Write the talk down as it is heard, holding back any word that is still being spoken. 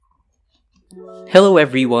Hello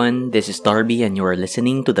everyone, this is Darby and you are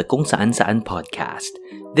listening to the Kung Saan Saan podcast.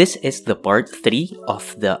 This is the part 3 of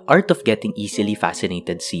the Art of Getting Easily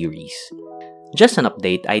Fascinated series. Just an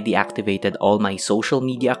update, I deactivated all my social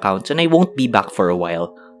media accounts and I won't be back for a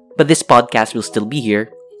while. But this podcast will still be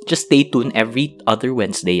here. Just stay tuned every other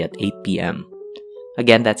Wednesday at 8 p.m.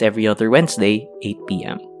 Again, that's every other Wednesday, 8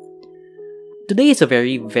 p.m. Today is a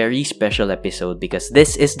very, very special episode because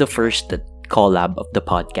this is the first collab of the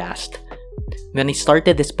podcast. When I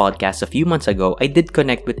started this podcast a few months ago, I did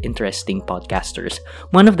connect with interesting podcasters.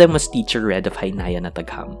 One of them was Teacher Red of Haynayan at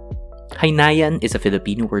Agham. Haynayan is a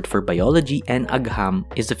Filipino word for biology and Agham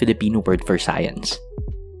is a Filipino word for science.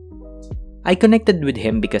 I connected with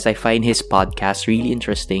him because I find his podcast really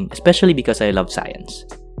interesting, especially because I love science.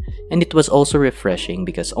 And it was also refreshing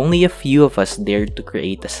because only a few of us dared to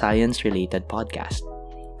create a science-related podcast.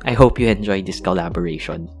 I hope you enjoyed this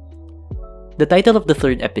collaboration. The title of the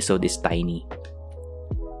third episode is Tiny.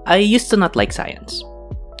 I used to not like science.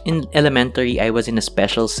 In elementary, I was in a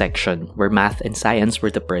special section where math and science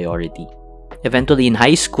were the priority. Eventually, in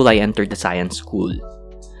high school, I entered the science school.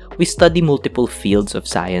 We study multiple fields of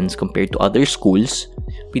science compared to other schools.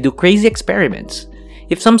 We do crazy experiments.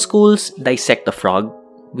 If some schools dissect a frog,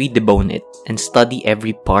 we debone it and study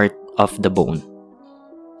every part of the bone.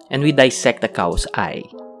 And we dissect a cow's eye.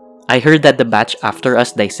 I heard that the batch after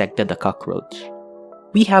us dissected a cockroach.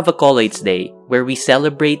 We have a colloids day where we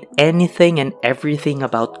celebrate anything and everything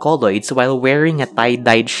about colloids while wearing a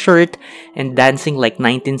tie-dyed shirt and dancing like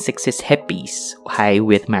 1960s hippies high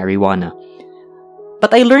with marijuana.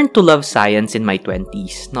 But I learned to love science in my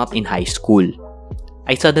 20s, not in high school.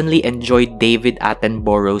 I suddenly enjoyed David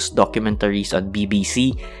Attenborough's documentaries on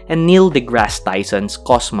BBC and Neil deGrasse Tyson's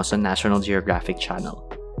Cosmos on National Geographic Channel.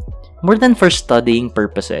 More than for studying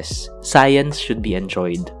purposes, science should be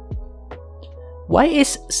enjoyed. Why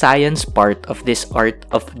is science part of this Art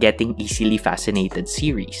of Getting Easily Fascinated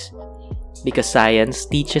series? Because science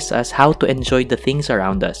teaches us how to enjoy the things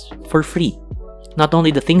around us for free. Not only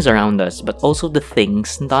the things around us, but also the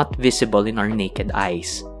things not visible in our naked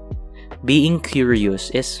eyes. Being curious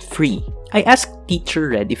is free. I asked Teacher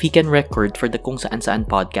Red if he can record for the Kung Saan Saan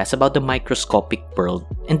podcast about the microscopic world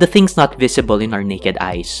and the things not visible in our naked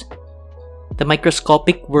eyes. The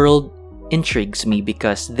microscopic world intrigues me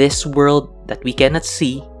because this world that we cannot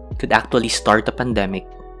see could actually start a pandemic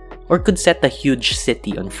or could set a huge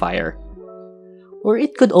city on fire. Or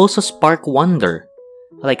it could also spark wonder,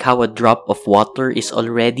 like how a drop of water is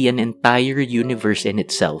already an entire universe in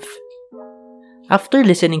itself. After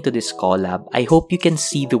listening to this collab, I hope you can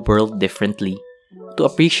see the world differently, to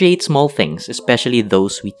appreciate small things, especially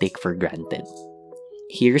those we take for granted.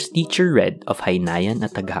 Here's Teacher Red of Haynayan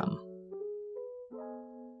at Agham.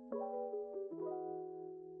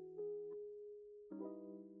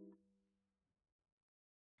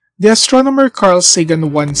 The astronomer Carl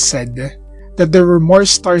Sagan once said that there were more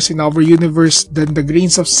stars in our universe than the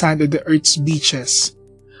grains of sand on the Earth's beaches.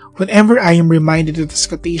 Whenever I am reminded of this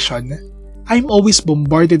quotation, I am always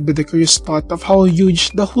bombarded by the curious thought of how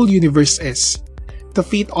huge the whole universe is, to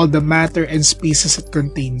fit all the matter and spaces it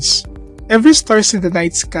contains. Every stars in the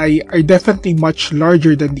night sky are definitely much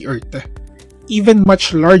larger than the Earth, even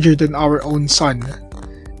much larger than our own Sun.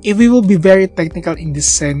 If we will be very technical in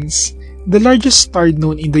this sense, the largest star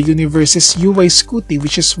known in the universe is UY Scuti,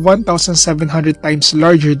 which is 1,700 times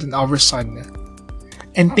larger than our Sun.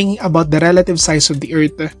 And thinking about the relative size of the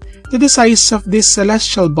Earth to the size of these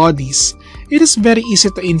celestial bodies, it is very easy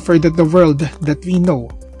to infer that the world that we know,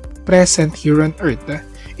 present here on Earth,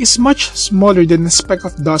 is much smaller than a speck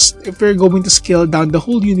of dust if we're going to scale down the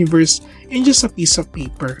whole universe in just a piece of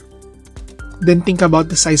paper. Then think about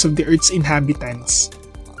the size of the Earth's inhabitants,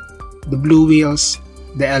 the blue whales,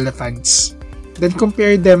 the elephants. Then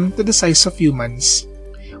compare them to the size of humans.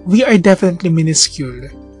 We are definitely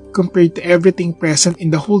minuscule compared to everything present in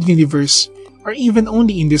the whole universe or even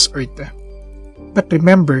only in this Earth. But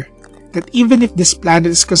remember that even if this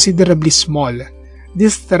planet is considerably small,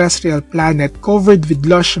 this terrestrial planet covered with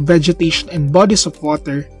lush vegetation and bodies of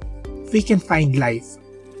water, we can find life.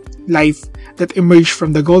 Life that emerged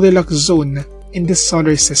from the Goldilocks zone in this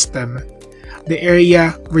solar system. The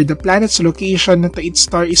area where the planet's location to its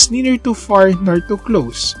star is neither too far nor too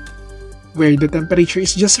close, where the temperature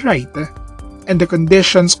is just right, and the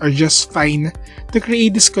conditions are just fine to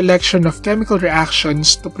create this collection of chemical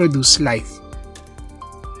reactions to produce life.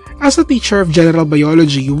 As a teacher of general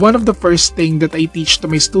biology, one of the first things that I teach to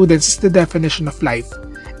my students is the definition of life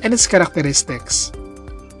and its characteristics,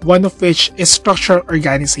 one of which is structural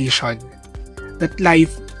organization, that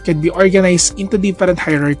life can be organized into different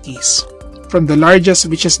hierarchies, from the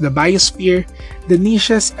largest, which is the biosphere, the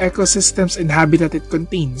niches, ecosystems, and habitat it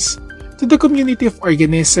contains, to the community of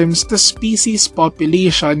organisms, to species,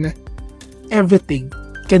 population, everything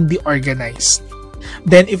can be organized.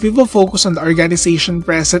 Then, if we will focus on the organization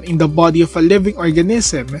present in the body of a living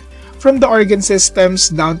organism, from the organ systems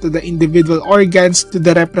down to the individual organs to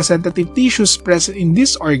the representative tissues present in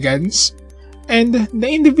these organs, and the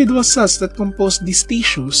individual cells that compose these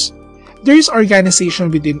tissues, there is organization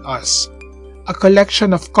within us, a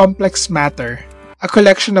collection of complex matter, a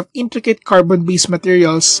collection of intricate carbon-based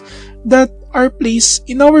materials that are placed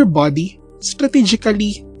in our body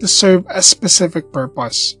strategically to serve a specific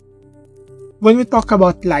purpose. When we talk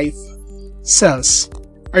about life, cells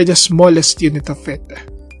are the smallest unit of it.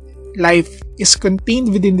 Life is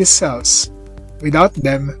contained within the cells. Without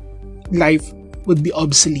them, life would be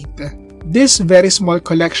obsolete. This very small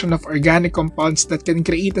collection of organic compounds that can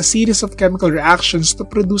create a series of chemical reactions to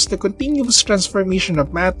produce the continuous transformation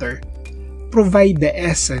of matter provide the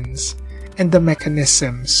essence and the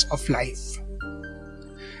mechanisms of life.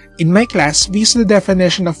 In my class, we use the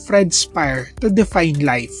definition of Fred Speyer to define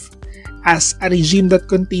life as a regime that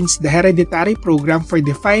contains the hereditary program for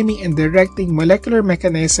defining and directing molecular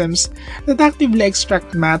mechanisms that actively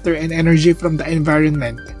extract matter and energy from the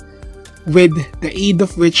environment, with the aid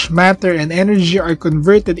of which matter and energy are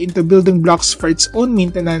converted into building blocks for its own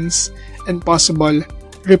maintenance and possible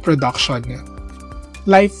reproduction.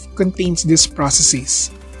 Life contains these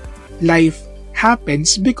processes. Life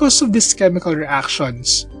happens because of these chemical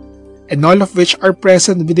reactions, and all of which are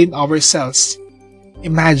present within our cells.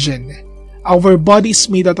 Imagine, our body is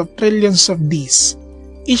made out of trillions of these.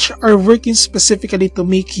 Each are working specifically to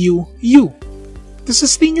make you, to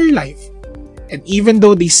sustain your life. And even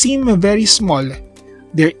though they seem very small,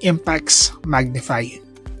 their impacts magnify.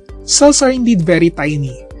 Cells are indeed very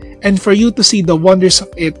tiny, and for you to see the wonders of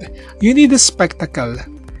it, you need a spectacle,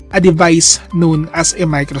 a device known as a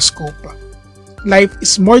microscope. Life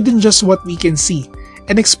is more than just what we can see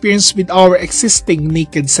and experience with our existing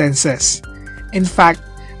naked senses. In fact,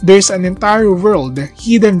 there's an entire world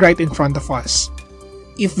hidden right in front of us.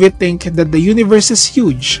 If we think that the universe is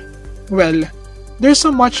huge, well, there's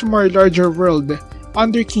a much more larger world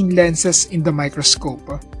under keen lenses in the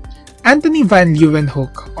microscope. Anthony van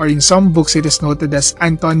Leeuwenhoek, or in some books it is noted as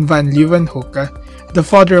Anton van Leeuwenhoek, the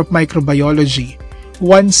father of microbiology,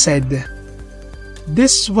 once said,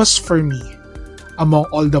 "This was for me, among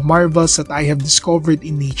all the marvels that I have discovered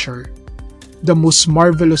in nature, the most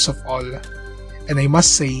marvelous of all. And I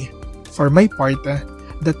must say, for my part,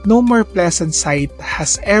 that no more pleasant sight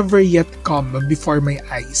has ever yet come before my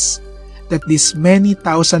eyes, that these many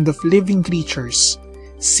thousands of living creatures,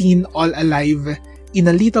 seen all alive in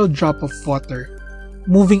a little drop of water,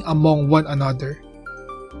 moving among one another,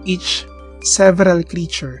 each several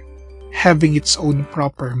creature having its own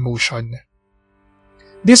proper motion."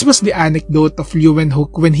 This was the anecdote of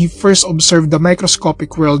Leeuwenhoek when he first observed the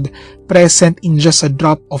microscopic world present in just a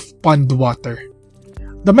drop of pond water.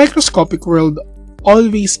 The microscopic world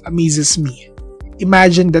always amazes me.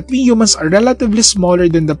 Imagine that we humans are relatively smaller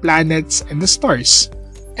than the planets and the stars,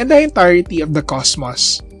 and the entirety of the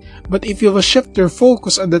cosmos. But if you will shift your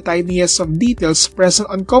focus on the tiniest of details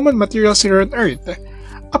present on common materials here on Earth,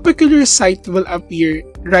 a peculiar sight will appear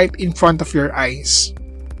right in front of your eyes.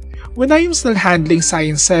 When I am still handling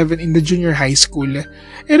Science 7 in the junior high school,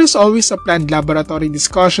 it is always a planned laboratory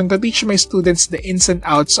discussion to teach my students the ins and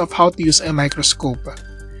outs of how to use a microscope.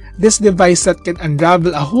 This device that can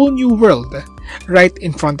unravel a whole new world right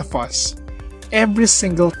in front of us. Every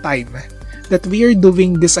single time that we are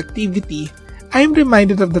doing this activity, I am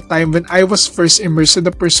reminded of the time when I was first immersed in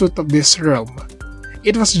the pursuit of this realm.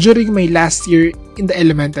 It was during my last year in the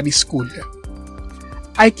elementary school.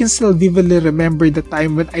 I can still vividly remember the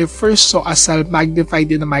time when I first saw a cell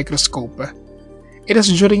magnified in a microscope. It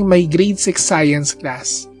was during my grade 6 science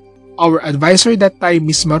class. Our advisor that time,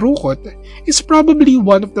 Miss Marukot, is probably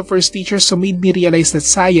one of the first teachers who made me realize that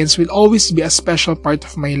science will always be a special part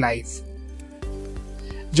of my life.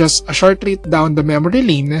 Just a short trip down the memory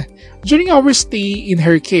lane, during our stay in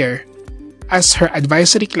her care, as her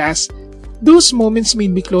advisory class, those moments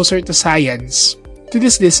made me closer to science, to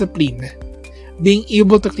this discipline. Being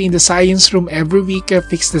able to clean the science room every week,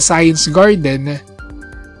 fix the science garden,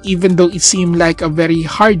 even though it seemed like a very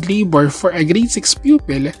hard labor for a grade 6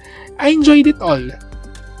 pupil, I enjoyed it all.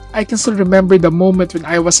 I can still remember the moment when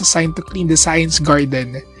I was assigned to clean the science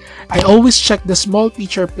garden. I always checked the small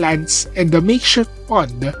pitcher plants and the makeshift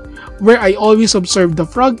pond, where I always observed the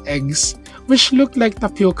frog eggs, which looked like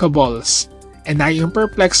tapioca balls, and I am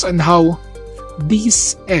perplexed on how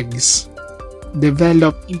these eggs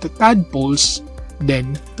develop into tadpoles,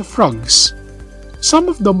 then to frogs. some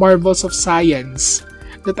of the marvels of science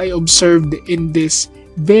that I observed in this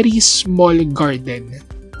very small garden.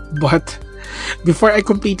 But before I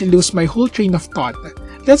completely lose my whole train of thought,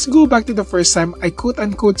 let's go back to the first time I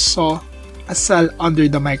quote-unquote saw a cell under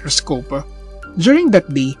the microscope. During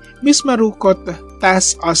that day, Miss Marukot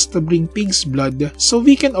tasked us to bring pig's blood so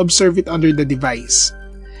we can observe it under the device.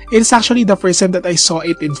 It is actually the first time that I saw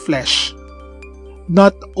it in flesh,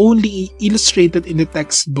 not only illustrated in the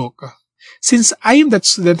textbook. Since I am that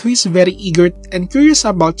student who is very eager and curious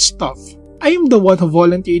about stuff, I am the one who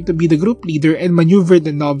volunteered to be the group leader and maneuver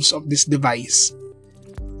the knobs of this device.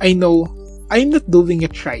 I know I am not doing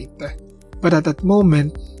it right, but at that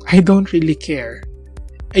moment, I don't really care.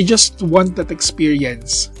 I just want that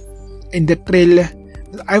experience and the thrill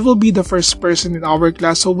that I will be the first person in our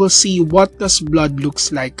class who will see what does blood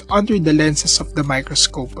looks like under the lenses of the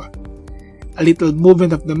microscope. A little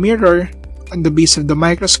movement of the mirror on the base of the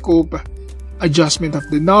microscope, adjustment of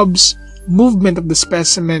the knobs, movement of the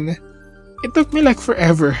specimen. It took me like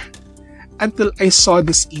forever until I saw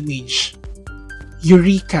this image.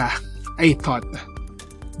 Eureka, I thought.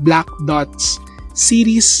 Black dots,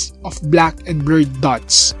 series of black and blurred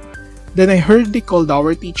dots. Then I hurriedly called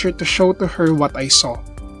our teacher to show to her what I saw.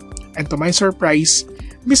 And to my surprise,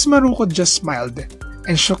 Miss Marukot just smiled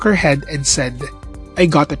and shook her head and said, I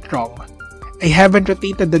got it wrong. I haven't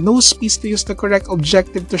rotated the nose piece to use the correct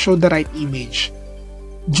objective to show the right image.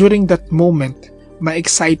 During that moment, my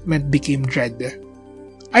excitement became dread.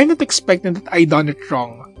 I'm not expecting that I done it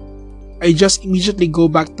wrong. I just immediately go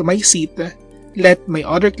back to my seat, let my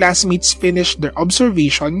other classmates finish their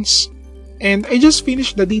observations, and I just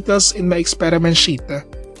finished the details in my experiment sheet.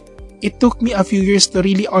 It took me a few years to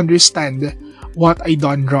really understand what I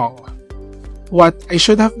done wrong, what I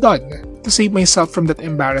should have done to save myself from that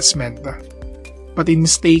embarrassment. But in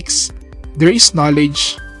mistakes, there is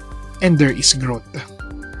knowledge and there is growth.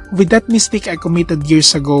 With that mistake I committed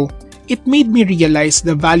years ago, it made me realize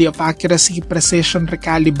the value of accuracy, precision,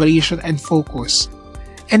 recalibration, and focus.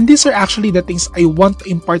 And these are actually the things I want to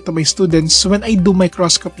impart to my students when I do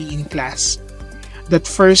microscopy in class. That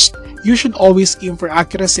first, you should always aim for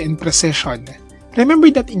accuracy and precision.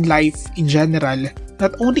 Remember that in life, in general,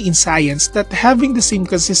 not only in science, that having the same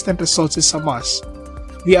consistent results is a must.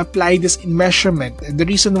 We apply this in measurement, and the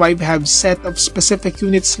reason why we have set of specific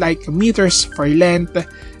units like meters for length,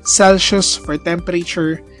 Celsius for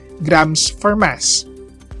temperature, grams for mass.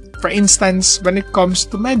 For instance, when it comes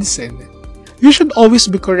to medicine, you should always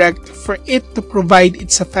be correct for it to provide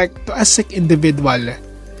its effect to a sick individual.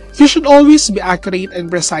 You should always be accurate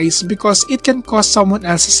and precise because it can cost someone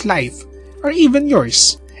else's life, or even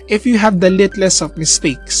yours, if you have the littlest of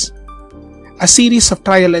mistakes. A series of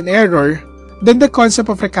trial and error, then the concept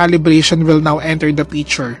of recalibration will now enter the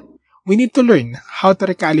picture. We need to learn how to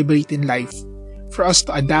recalibrate in life, for us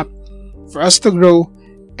to adapt, for us to grow,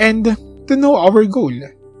 and to know our goal.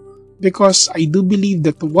 Because I do believe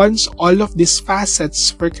that once all of these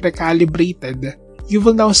facets were recalibrated, you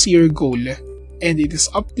will now see your goal, and it is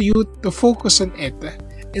up to you to focus on it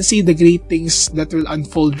and see the great things that will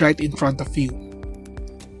unfold right in front of you.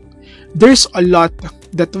 There's a lot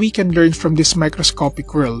that we can learn from this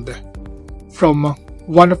microscopic world. From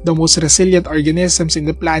one of the most resilient organisms in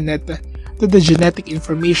the planet to the genetic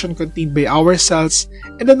information contained by our cells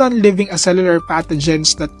and the non-living acellular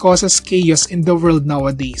pathogens that causes chaos in the world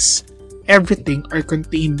nowadays. Everything are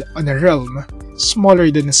contained on a realm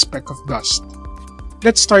smaller than a speck of dust.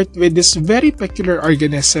 Let's start with this very peculiar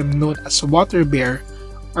organism known as water bear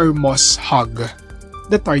or moss hog,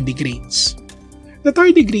 the tardigrades. The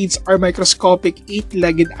tardigrades are microscopic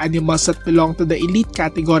 8-legged animals that belong to the elite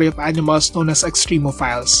category of animals known as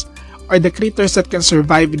extremophiles, or the creatures that can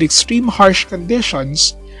survive in extreme harsh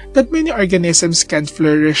conditions that many organisms can't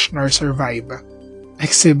flourish nor survive.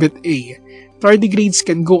 Exhibit A. Tardigrades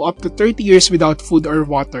can go up to 30 years without food or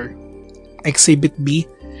water. Exhibit B.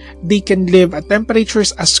 They can live at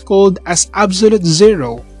temperatures as cold as absolute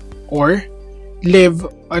zero, or live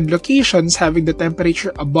on locations having the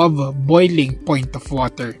temperature above boiling point of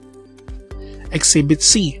water. Exhibit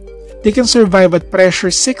C. They can survive at pressure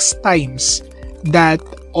 6 times that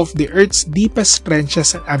of the Earth's deepest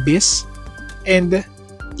trenches and abyss, and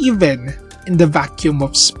even in the vacuum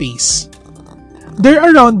of space. There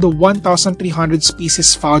are around 1,300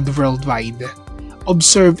 species found worldwide,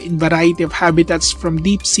 observed in variety of habitats from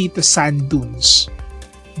deep sea to sand dunes.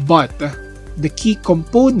 But the key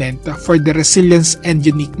component for the resilience and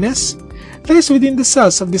uniqueness lies within the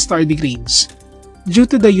cells of these tardigrades. Due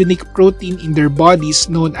to the unique protein in their bodies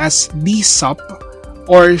known as DSUP,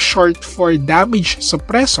 or short for damage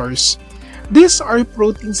suppressors, These are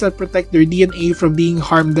proteins that protect their DNA from being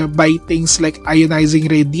harmed by things like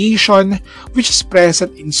ionizing radiation, which is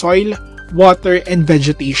present in soil, water, and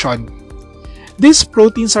vegetation. These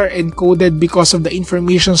proteins are encoded because of the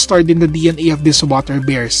information stored in the DNA of these water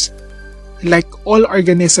bears. Like all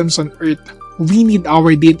organisms on Earth, we need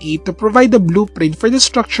our DNA to provide the blueprint for the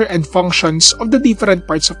structure and functions of the different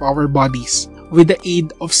parts of our bodies, with the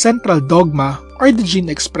aid of central dogma or the gene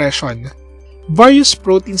expression. Various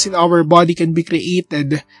proteins in our body can be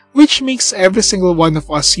created, which makes every single one of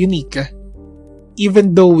us unique.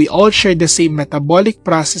 Even though we all share the same metabolic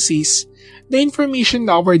processes, the information in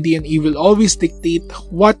our DNA will always dictate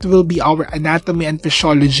what will be our anatomy and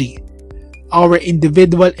physiology. Our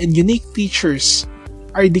individual and unique features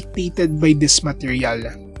are dictated by this material.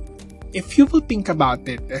 If you will think about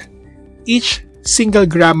it, each single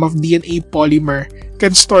gram of DNA polymer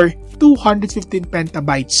can store 215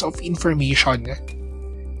 petabytes of information,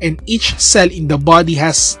 and each cell in the body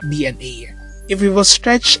has DNA. If we will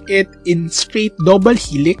stretch it in straight double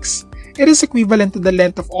helix, it is equivalent to the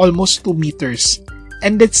length of almost 2 meters,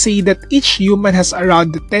 and let's say that each human has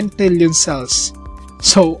around 10 trillion cells.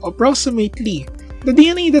 So approximately, the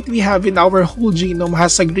DNA that we have in our whole genome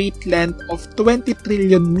has a great length of 20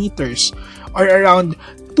 trillion meters, or around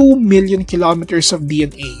 2 million kilometers of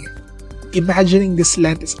DNA. Imagining this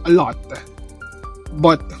length is a lot.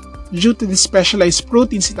 But due to the specialized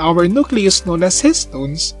proteins in our nucleus known as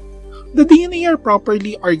histones, the DNA are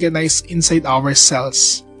properly organized inside our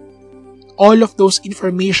cells. All of those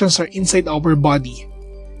informations are inside our body.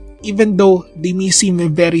 Even though they may seem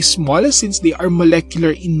very small since they are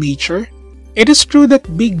molecular in nature, it is true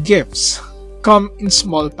that big gifts come in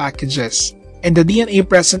small packages, and the DNA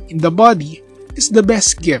present in the body is the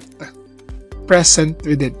best gift present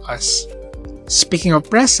within us. Speaking of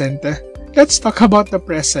present, let's talk about the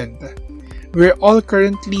present. We're all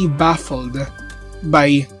currently baffled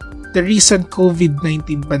by the recent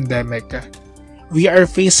COVID-19 pandemic. We are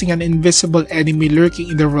facing an invisible enemy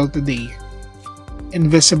lurking in the world today.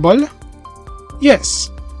 Invisible? Yes,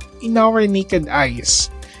 in our naked eyes.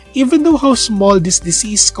 Even though how small this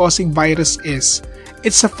disease-causing virus is,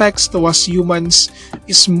 its effects to us humans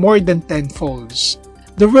is more than tenfolds.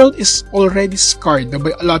 The world is already scarred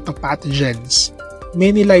by a lot of pathogens.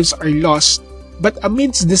 Many lives are lost, but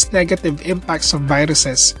amidst these negative impacts of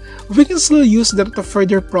viruses, we can still use them to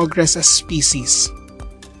further progress as species.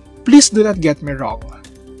 Please do not get me wrong.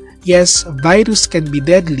 Yes, virus can be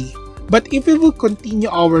deadly, but if we will continue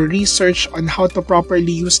our research on how to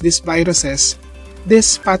properly use these viruses,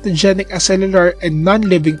 these pathogenic acellular and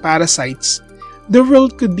non-living parasites, the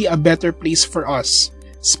world could be a better place for us,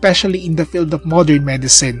 especially in the field of modern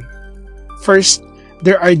medicine. First,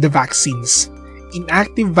 there are the vaccines.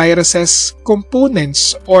 Inactive viruses,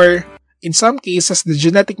 components, or in some cases the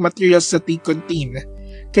genetic materials that they contain,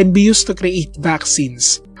 can be used to create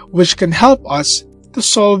vaccines, which can help us to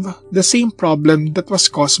solve the same problem that was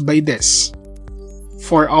caused by this.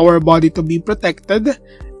 For our body to be protected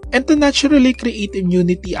and to naturally create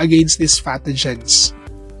immunity against these pathogens.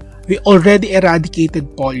 We already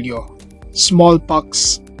eradicated polio,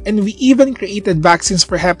 smallpox, and we even created vaccines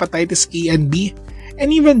for hepatitis A and B,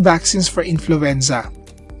 and even vaccines for influenza.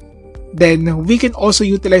 Then, we can also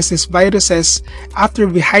utilize these viruses after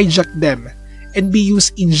we hijack them and be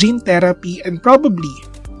used in gene therapy, and probably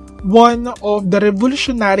one of the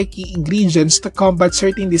revolutionary key ingredients to combat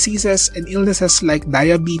certain diseases and illnesses like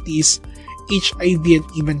diabetes, HIV, and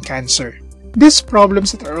even cancer. These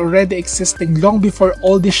problems that are already existing long before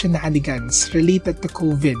all the shenanigans related to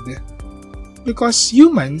COVID. Because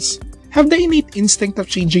humans have the innate instinct of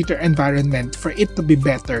changing their environment for it to be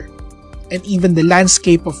better. And even the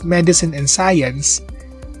landscape of medicine and science,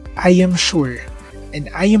 I am sure, and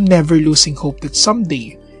I am never losing hope that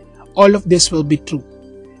someday, all of this will be true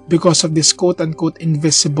because of these quote-unquote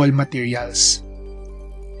invisible materials.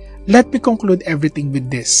 Let me conclude everything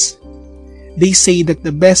with this. They say that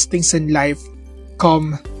the best things in life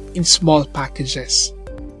come in small packages.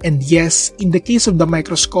 And yes, in the case of the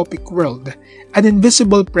microscopic world, an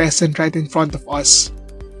invisible present right in front of us,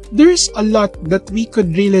 there's a lot that we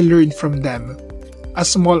could really learn from them. A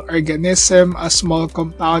small organism, a small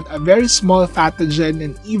compound, a very small pathogen,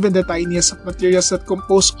 and even the tiniest of materials that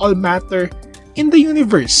compose all matter in the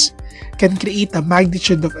universe can create a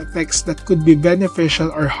magnitude of effects that could be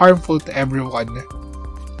beneficial or harmful to everyone.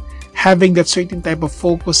 Having that certain type of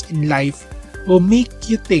focus in life will make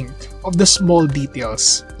you think of the small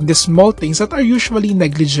details. The small things that are usually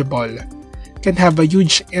negligible can have a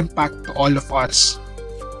huge impact to all of us.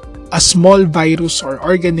 A small virus or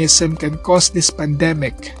organism can cause this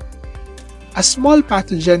pandemic. A small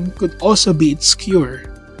pathogen could also be its cure.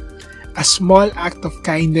 A small act of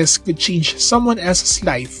kindness could change someone else's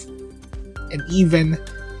life, and even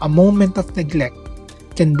a moment of neglect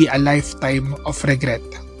can be a lifetime of regret.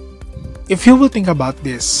 If you will think about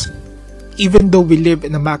this, even though we live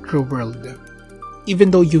in a macro world,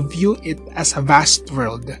 even though you view it as a vast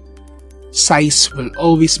world, size will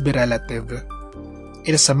always be relative.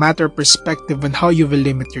 It is a matter of perspective on how you will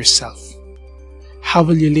limit yourself. How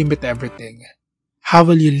will you limit everything? How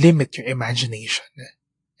will you limit your imagination?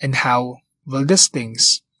 And how will these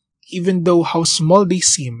things, even though how small they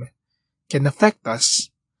seem, can affect us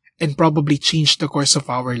and probably change the course of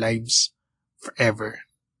our lives forever?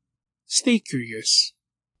 Stay curious.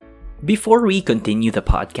 Before we continue the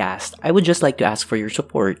podcast, I would just like to ask for your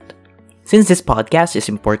support. Since this podcast is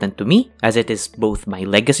important to me, as it is both my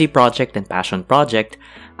legacy project and passion project,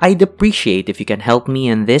 I'd appreciate if you can help me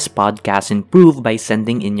and this podcast improve by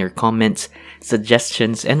sending in your comments,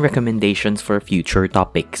 suggestions, and recommendations for future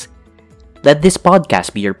topics. Let this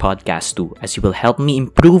podcast be your podcast too, as you will help me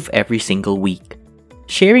improve every single week.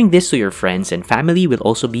 Sharing this to your friends and family will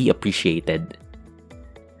also be appreciated.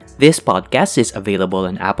 This podcast is available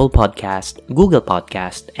on Apple Podcast, Google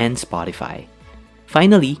Podcast, and Spotify.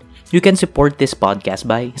 Finally, you can support this podcast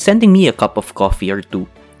by sending me a cup of coffee or two.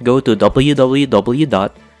 Go to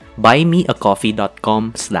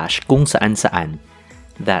www.buymeacoffee.com/kungsaansaan.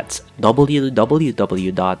 That's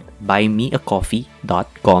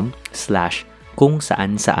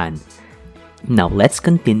www.buymeacoffee.com/kungsaansaan. Now let's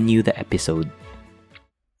continue the episode.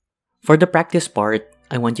 For the practice part,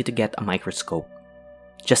 I want you to get a microscope.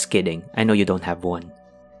 Just kidding, I know you don't have one.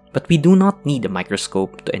 But we do not need a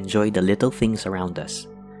microscope to enjoy the little things around us.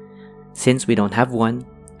 Since we don't have one,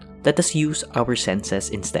 let us use our senses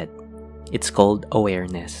instead. It's called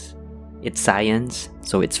awareness. It's science,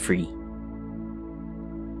 so it's free.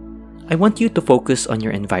 I want you to focus on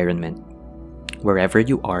your environment. Wherever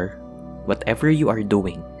you are, whatever you are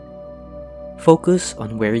doing, focus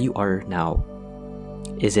on where you are now.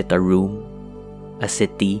 Is it a room, a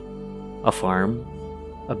city, a farm,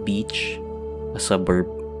 a beach, a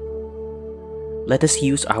suburb? Let us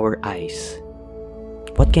use our eyes.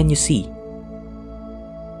 What can you see?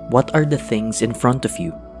 What are the things in front of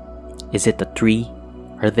you? Is it a tree?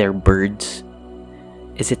 Are there birds?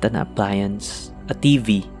 Is it an appliance, a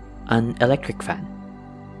TV, an electric fan?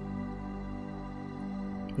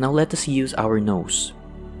 Now let us use our nose.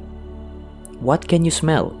 What can you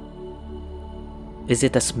smell? Is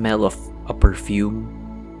it a smell of a perfume,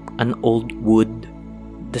 an old wood,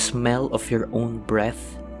 the smell of your own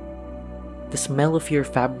breath, the smell of your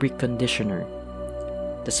fabric conditioner,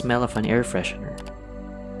 the smell of an air freshener?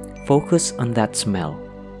 Focus on that smell.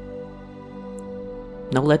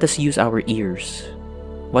 Now let us use our ears.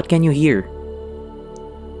 What can you hear?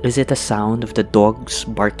 Is it the sound of the dogs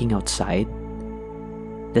barking outside?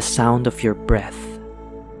 The sound of your breath?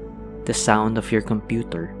 The sound of your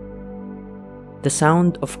computer? The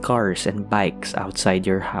sound of cars and bikes outside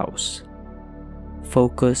your house?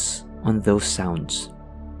 Focus on those sounds.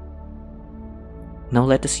 Now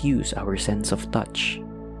let us use our sense of touch.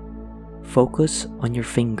 Focus on your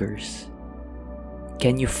fingers.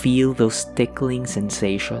 Can you feel those tickling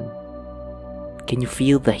sensation? Can you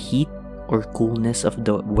feel the heat or coolness of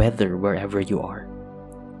the weather wherever you are?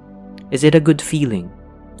 Is it a good feeling?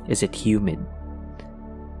 Is it humid?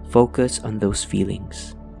 Focus on those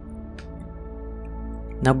feelings.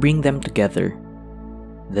 Now bring them together.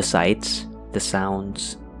 The sights, the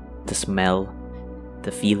sounds, the smell,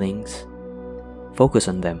 the feelings. Focus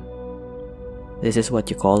on them. This is what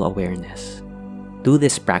you call awareness. Do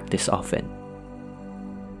this practice often.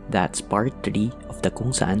 That's part 3 of the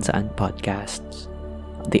Kung Saan Saan podcasts,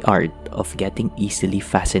 The Art of Getting Easily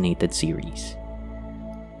Fascinated series,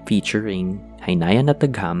 featuring Hainayan at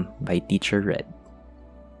Tagham by Teacher Red.